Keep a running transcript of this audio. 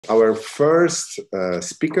Our first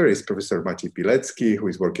speaker is Professor Maciej PILECKI, who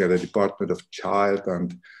is working at the Department of Child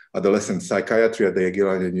and Adolescent Psychiatry at the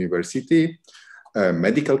JUMC University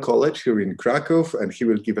Medical College here in Krakow, and he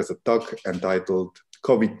will give us a talk entitled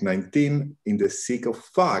COVID-19 in the Seek of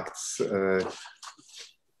Facts.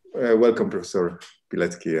 Welcome, Professor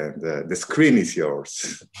PILECKI, and the screen is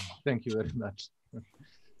yours. Thank you very much.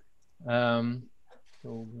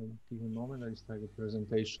 So give a moment, I start the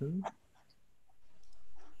presentation.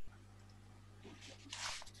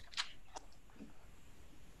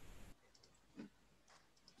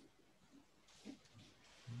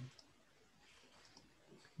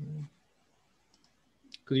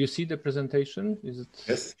 Could you see the presentation? Is it?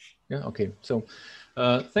 Yes. Yeah. Okay. So,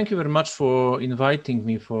 thank you very much for inviting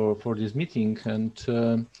me for this meeting. And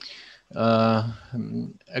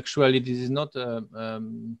actually, this is not a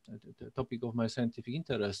topic of my scientific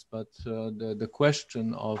interest, but the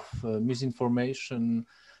question of misinformation,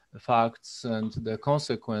 facts, and the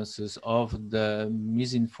consequences of the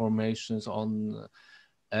misinformations on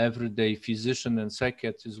everyday physician and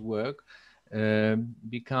psychiatrist work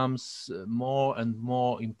becomes more and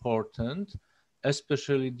more important,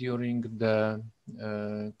 especially during the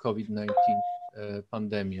COVID-19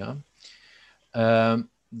 pandemic.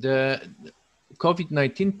 The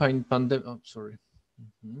COVID-19 pandemic, oh, sorry.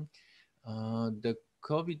 The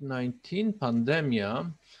COVID-19 pandemic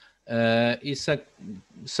is a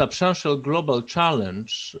substantial global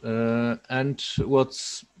challenge, and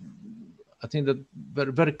what's I think that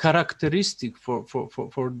very characteristic for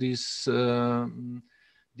this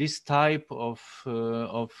this type of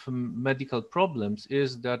medical problems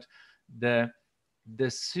is that the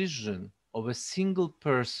decision of a single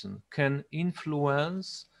person can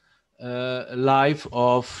influence life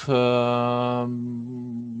of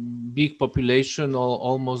big population or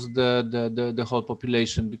almost the whole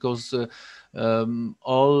population, because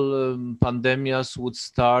all pandemics would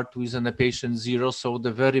start with a patient zero, so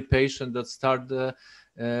the very patient that start the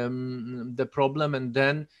problem, and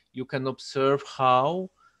then you can observe how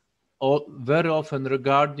very often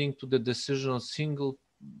regarding to the decision of single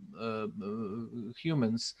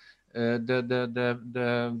humans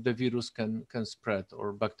the virus can spread,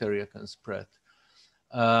 or bacteria can spread.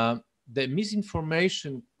 The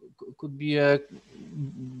misinformation could be a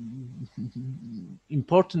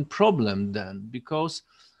important problem then, because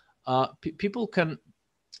people can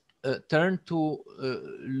turn to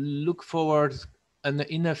look forward an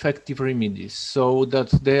ineffective remedies, so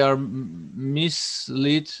that they are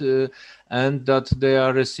misled and that they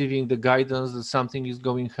are receiving the guidance that something is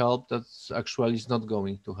going to help that actually is not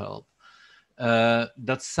going to help.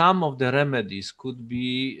 That some of the remedies could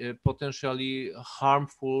be potentially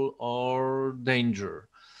harmful or danger,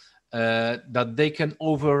 that they can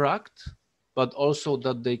overact, but also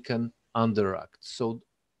that they can underact. So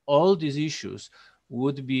all these issues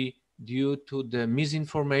would be due to the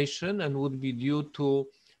misinformation and would be due to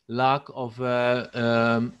lack of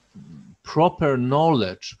proper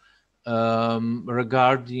knowledge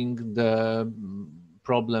regarding the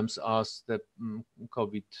problems as the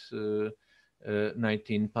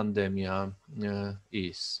COVID-19 pandemic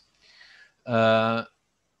is.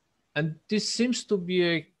 And this seems to be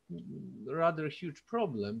a rather huge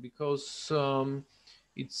problem, because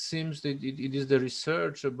it seems that it is the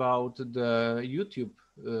research about the YouTube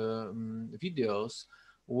videos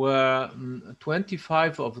where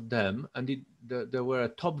 25 of them, and there were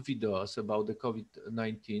top videos about the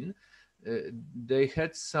COVID-19, they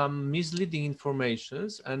had some misleading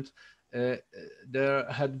informations, and there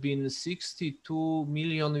had been 62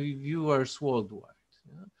 million viewers worldwide.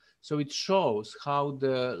 Yeah? So it shows how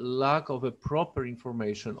the lack of a proper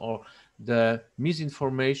information or the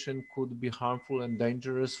misinformation could be harmful and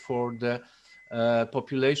dangerous for the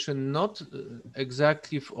population, not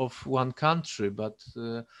exactly of one country, but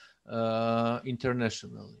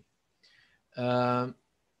internationally. The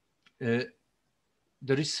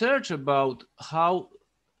research about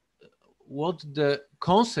what the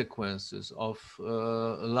consequences of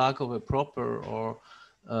lack of a proper or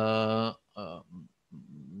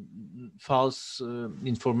false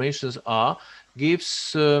informations are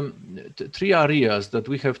gives three areas that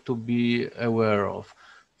we have to be aware of.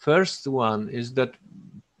 First one is that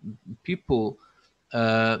people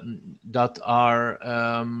that are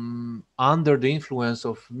under the influence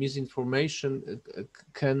of misinformation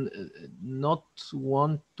can not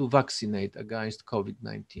want to vaccinate against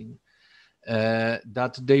COVID-19,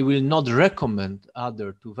 that they will not recommend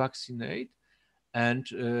others to vaccinate, and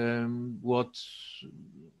what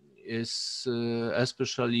is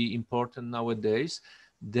especially important nowadays,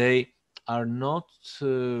 they are not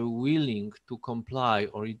willing to comply,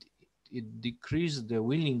 or it decreased the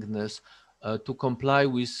willingness to comply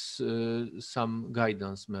with some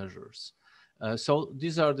guidance measures. So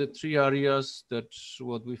these are the three areas that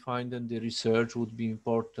what we find in the research would be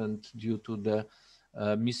important due to the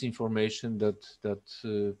misinformation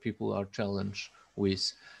that people are challenged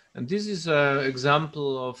with. And this is an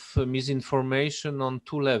example of misinformation on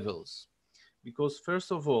two levels. Because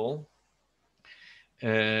first of all,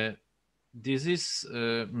 this is,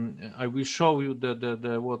 I will show you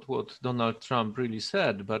what Donald Trump really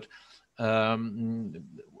said, but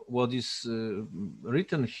what is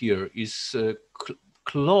written here is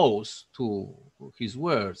close to his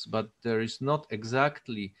words, but there is not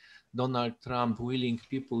exactly Donald Trump willing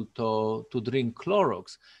people to drink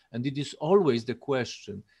Clorox. And it is always the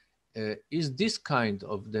question, is this kind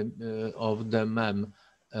of the meme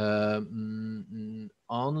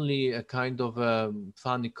only a kind of a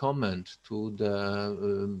funny comment to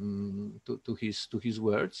the to his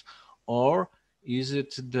words, or is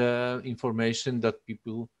it the information that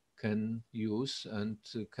people can use and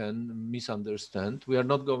can misunderstand? We are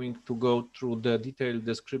not going to go through the detailed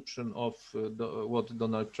description of what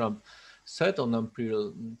Donald Trump said on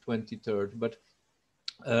April 23rd, but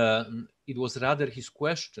it was rather his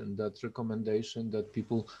question, that recommendation that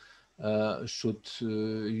people should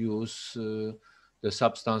use the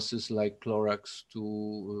substances like Clorox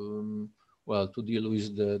to to deal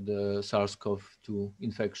with the SARS-CoV-2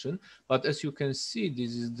 infection. But as you can see,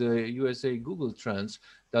 this is the USA Google Trends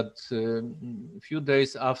that a few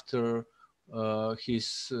days after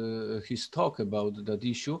his talk about that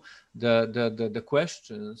issue, the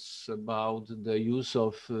questions about the use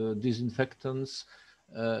of disinfectants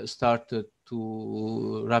started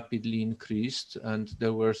to rapidly increase, and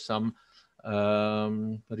there were some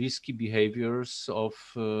risky behaviors of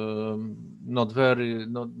it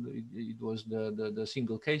was the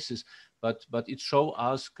single cases, but it showed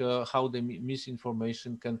us how the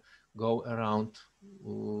misinformation can go around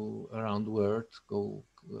world, go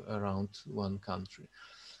around one country.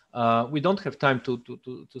 We don't have time to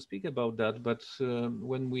speak about that, but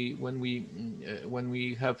when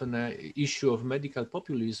we have an issue of medical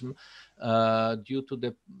populism due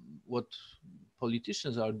to what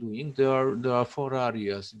politicians are doing, there are four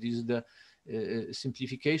areas. This is the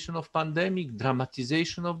simplification of pandemic,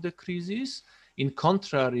 dramatization of the crisis, in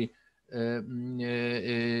contrary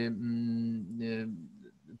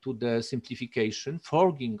to the simplification,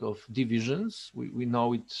 forging of divisions. We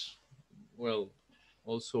know it well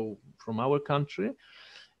also from our country,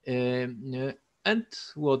 and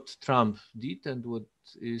what Trump did and what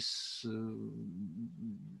is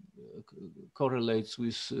correlates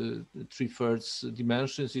with three-thirds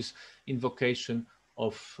dimensions is invocation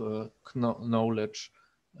of knowledge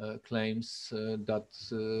claims that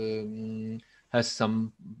has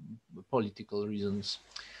some political reasons.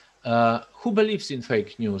 Who believes in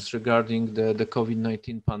fake news regarding the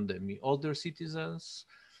COVID-19 pandemic? Older citizens,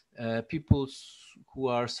 people who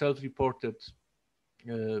are self-reported,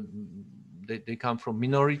 they come from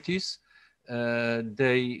minorities,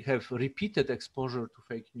 they have repeated exposure to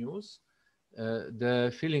fake news,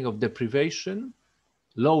 the feeling of deprivation,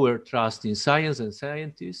 lower trust in science and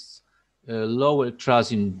scientists, lower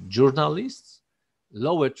trust in journalists,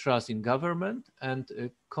 lower trust in government,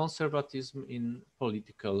 and conservatism in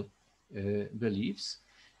political beliefs.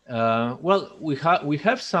 Well, we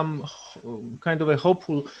have some kind of a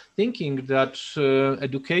hopeful thinking that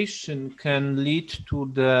education can lead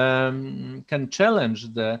to can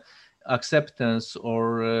challenge the acceptance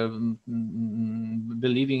or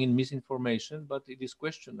believing in misinformation, but it is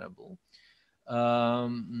questionable.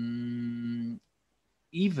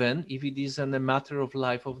 Even if it is a matter of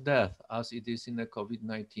life or death, as it is in the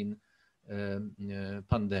COVID-19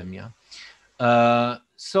 pandemic.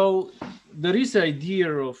 So there is an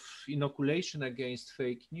idea of inoculation against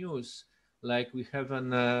fake news, like we have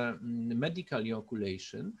a medical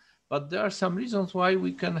inoculation, but there are some reasons why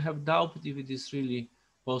we can have doubt if it is really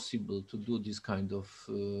possible to do this kind of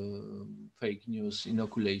fake news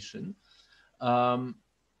inoculation.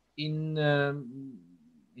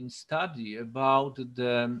 In study about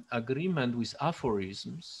the agreement with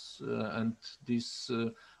aphorisms, and these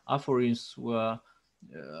aphorisms were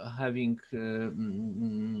having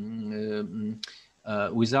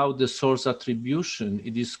without the source attribution,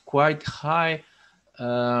 it is quite high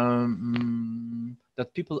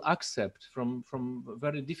that people accept from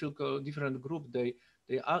very different group. They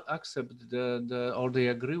accept or they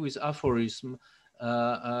agree with aphorism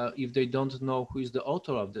if they don't know who is the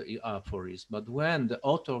author of the aphorism. But when the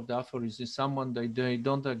author of the aphorism is someone they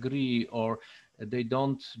don't agree or they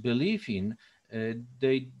don't believe in,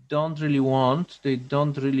 they don't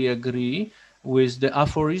really agree, with the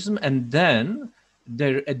aphorism, and then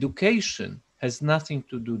their education has nothing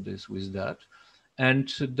to do with that, and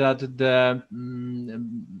that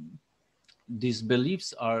these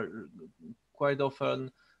beliefs are quite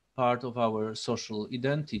often part of our social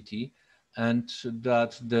identity, and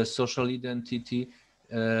that the social identity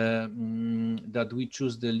that we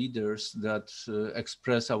choose the leaders that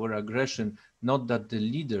express our aggression, not that the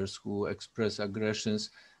leaders who express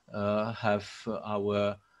aggressions have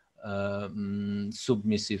our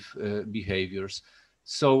submissive behaviors.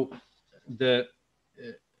 So it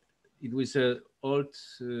was an old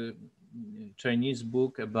Chinese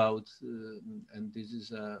book about, and this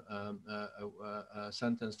is a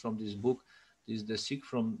sentence from this book, is the seek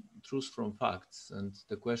from truth from facts. And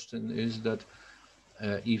the question is that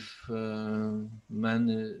if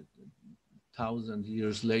many thousand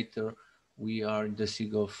years later, we are in the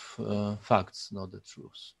seek of facts, not the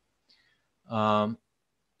truth.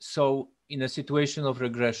 So in a situation of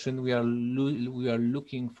regression, we are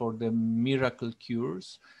looking for the miracle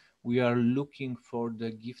cures. We are looking for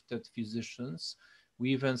the gifted physicians.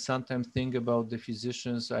 We even sometimes think about the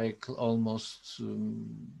physicians like almost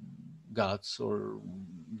gods, or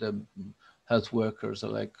the health workers are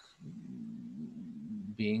like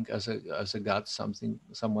being as a god,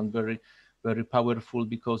 someone very, very powerful,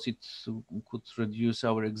 because it could reduce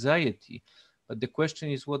our anxiety. But the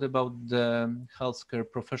question is, what about the healthcare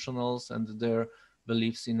professionals and their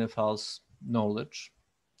beliefs in a false knowledge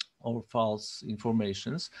or false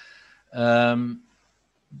informations?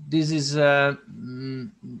 This is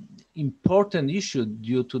an important issue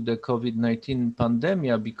due to the COVID-19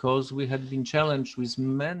 pandemic, because we had been challenged with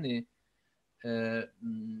many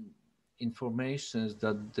informations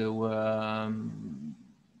that they were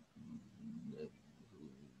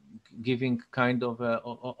giving kind of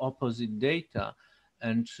opposite data,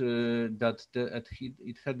 and that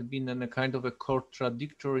it had been a kind of a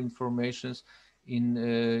contradictory informations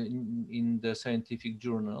in the scientific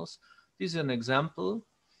journals. This is an example.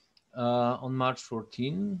 On March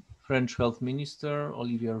 14, French Health Minister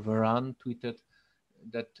Olivier Véran tweeted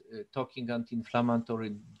that taking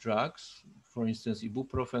anti-inflammatory drugs, for instance,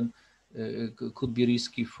 ibuprofen, could be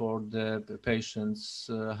risky for the patients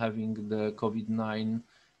having the COVID-19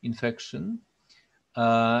 infection.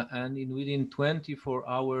 And within 24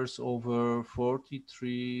 hours, over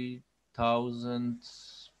 43,000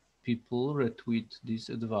 people retweet this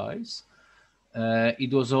advice.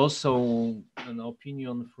 It was also an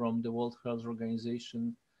opinion from the World Health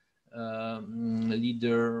Organization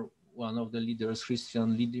leader, one of the leaders,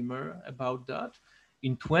 Christian Lindmer, about that.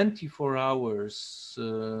 In 24 hours,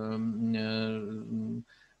 the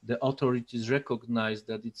authorities recognized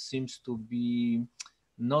that it seems to be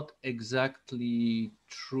not exactly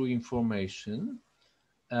true information,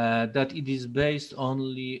 that it is based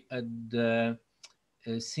only at the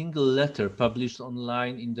a single letter published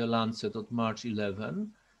online in the Lancet on March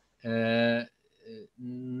 11,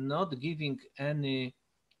 not giving any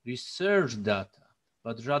research data,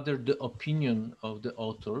 but rather the opinion of the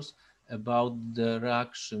authors about the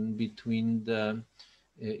reaction between the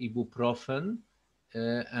ibuprofen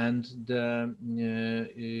and the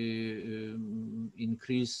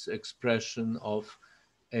increased expression of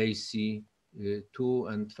AC2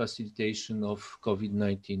 and facilitation of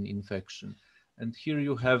COVID-19 infection. And here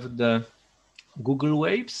you have the Google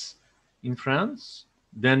Waves in France,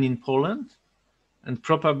 then in Poland, and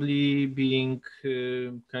probably being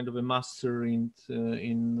kind of a master in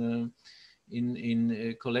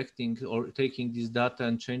collecting or taking this data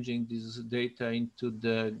and changing this data into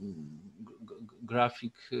the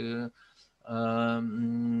graphic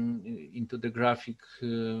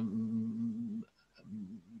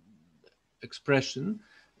expression,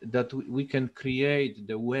 that we can create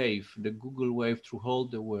the wave, the Google wave, through all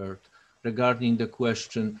the world regarding the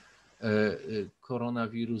question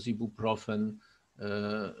coronavirus, ibuprofen,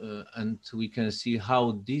 and we can see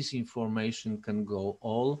how this information can go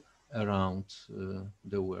all around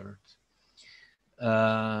the world.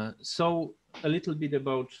 So a little bit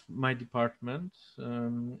about my department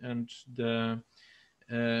and the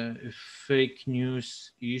fake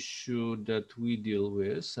news issue that we deal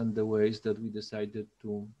with, and the ways that we decided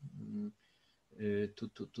to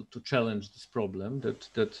challenge this problem. That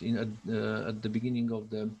at the beginning of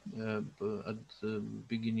the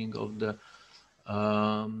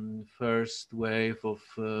first wave of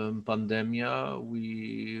pandemic,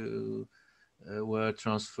 we were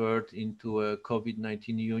transferred into a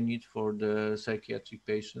COVID-19 unit for the psychiatric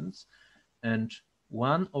patients, and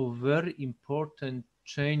one of very important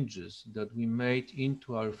changes that we made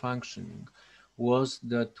into our functioning was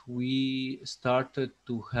that we started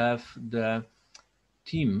to have the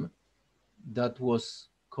team that was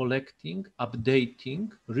collecting,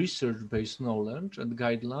 updating research-based knowledge and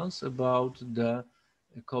guidelines about the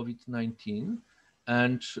COVID-19.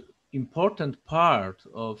 And important part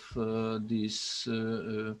of these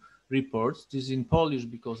reports, this is in Polish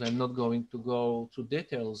because I'm not going to go to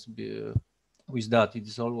details with that. It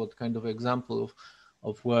is all what kind of example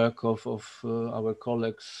of work of our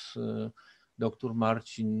colleagues, Dr.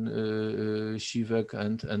 Marcin Siwek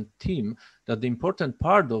and team, that the important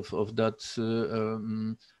part of that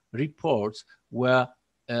reports were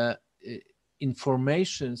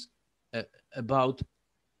informations about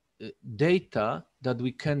data that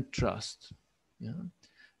we can trust, yeah?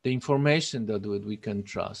 The information that we can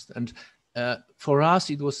trust. And for us,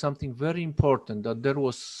 it was something very important that there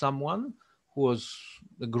was someone who was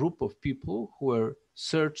a group of people who were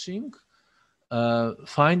searching,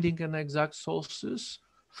 finding an exact sources,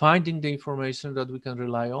 finding the information that we can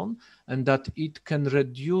rely on, and that it can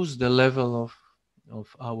reduce the level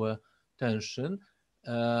of our tension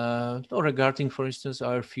regarding, for instance,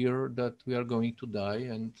 our fear that we are going to die,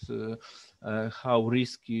 and how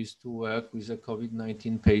risky it is to work with the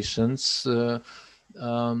COVID-19 patients.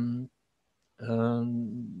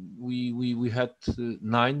 We had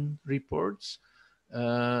 9 reports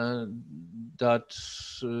that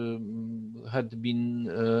had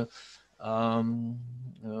been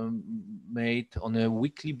made on a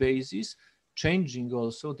weekly basis, changing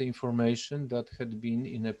also the information that had been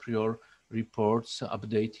in a prior reports,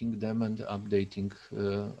 updating them and updating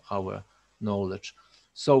our knowledge.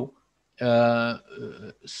 So,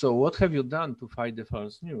 so what have you done to fight the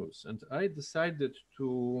false news? And I decided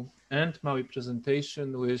to end my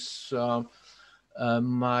presentation with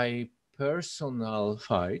my personal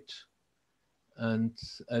fight. And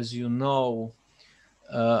as you know,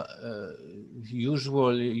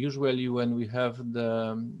 usually when we have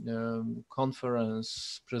the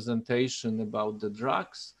conference presentation about the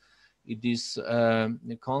drugs, it is a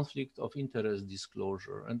conflict of interest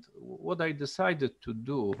disclosure. And what I decided to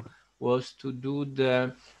do was to do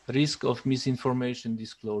the risk of misinformation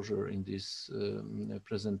disclosure in this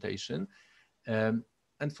presentation. And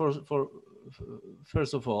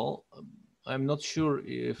first of all, I'm not sure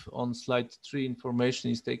if on slide 3 information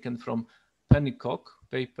is taken from Pennycock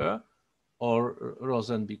paper or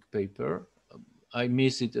Rosenbeek paper. I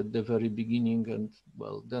miss it at the very beginning, and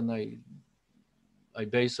well, then I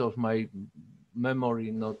base off my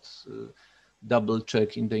memory, not double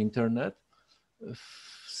check in the internet.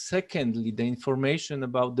 Secondly, the information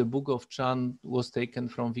about the Book of Chan was taken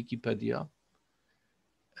from Wikipedia.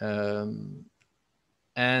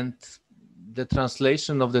 And the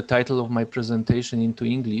translation of the title of my presentation into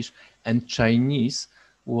English and Chinese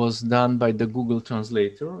was done by the Google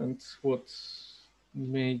translator. And what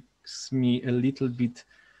makes me a little bit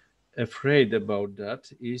afraid about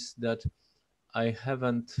that is that I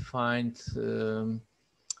haven't find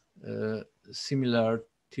similar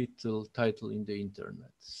title in the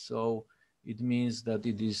internet. So it means that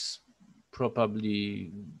it is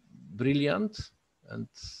probably brilliant, and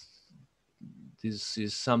this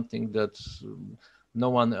is something that no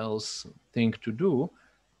one else think to do,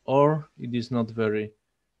 or it is not very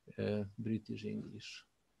British English.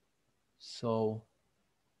 So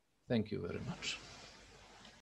thank you very much.